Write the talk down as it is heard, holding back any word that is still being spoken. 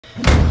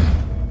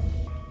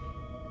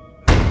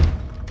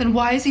Then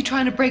why is he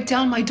trying to break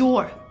down my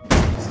door?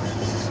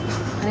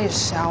 I need a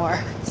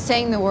shower.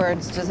 Saying the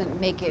words doesn't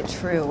make it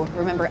true.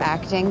 Remember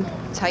acting?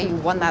 It's how you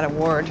won that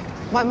award.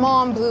 My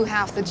mom blew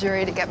half the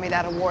jury to get me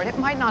that award. It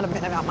might not have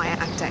been about my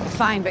acting.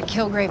 Fine, but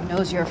Kilgrave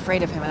knows you're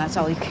afraid of him, and that's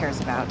all he cares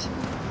about.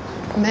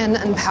 Men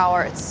and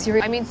power, it's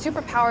serious. I mean,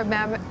 superpowered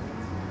man.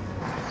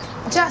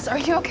 Jess, are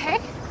you okay?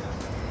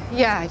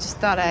 Yeah, I just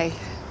thought I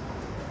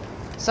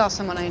saw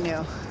someone I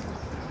knew.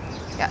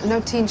 Yeah,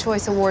 no Teen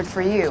Choice Award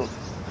for you.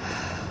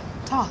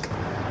 Talk.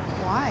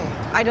 Why?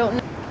 I don't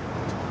know.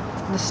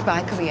 The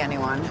spy could be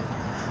anyone.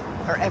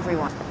 Or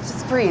everyone.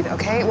 Just breathe,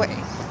 okay? Wait.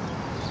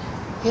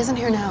 He isn't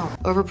here now.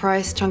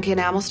 Overpriced, chunky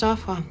enamel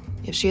stuff? Well,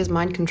 if she is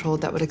mind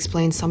controlled, that would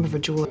explain some of her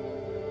jewelry.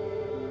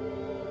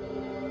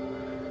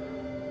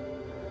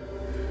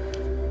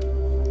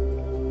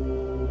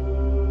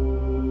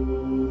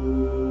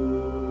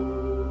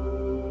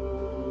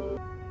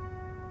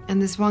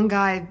 And this one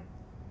guy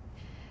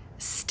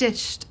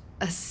stitched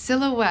a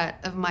silhouette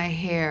of my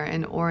hair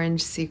in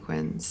orange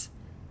sequins.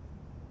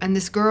 And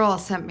this girl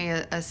sent me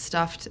a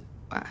stuffed,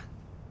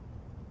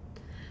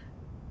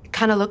 it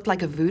kind of looked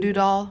like a voodoo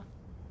doll.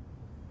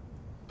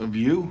 Of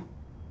you?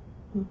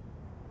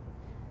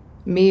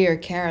 Me or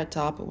Carrot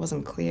Top, it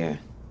wasn't clear.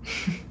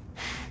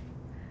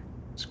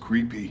 It's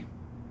creepy.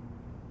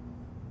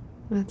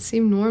 It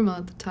seemed normal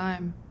at the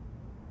time.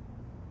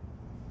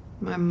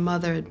 My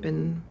mother had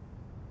been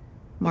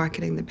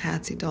marketing the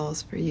Patsy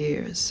dolls for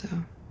years, so...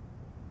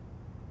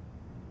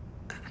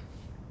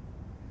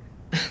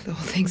 The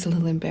whole thing's a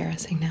little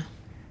embarrassing now.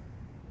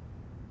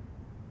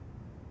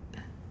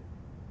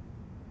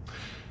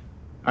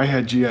 I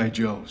had G.I.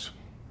 Joes.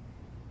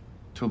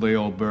 Till they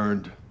all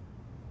burned.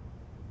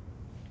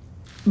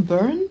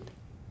 Burned?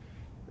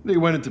 They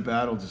went into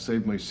battle to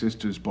save my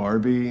sister's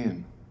Barbie,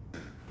 and...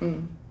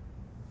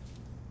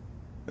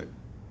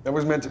 That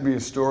was meant to be a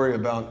story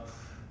about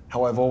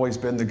how I've always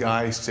been the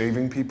guy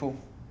saving people.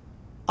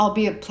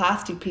 Albeit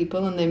plastic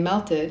people, and they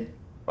melted.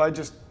 I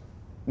just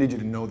need you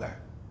to know that.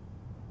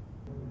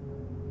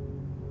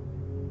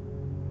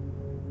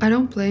 I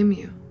don't blame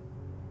you.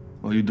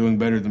 Well, you're doing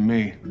better than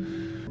me.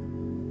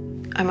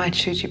 I might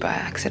shoot you by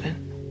accident.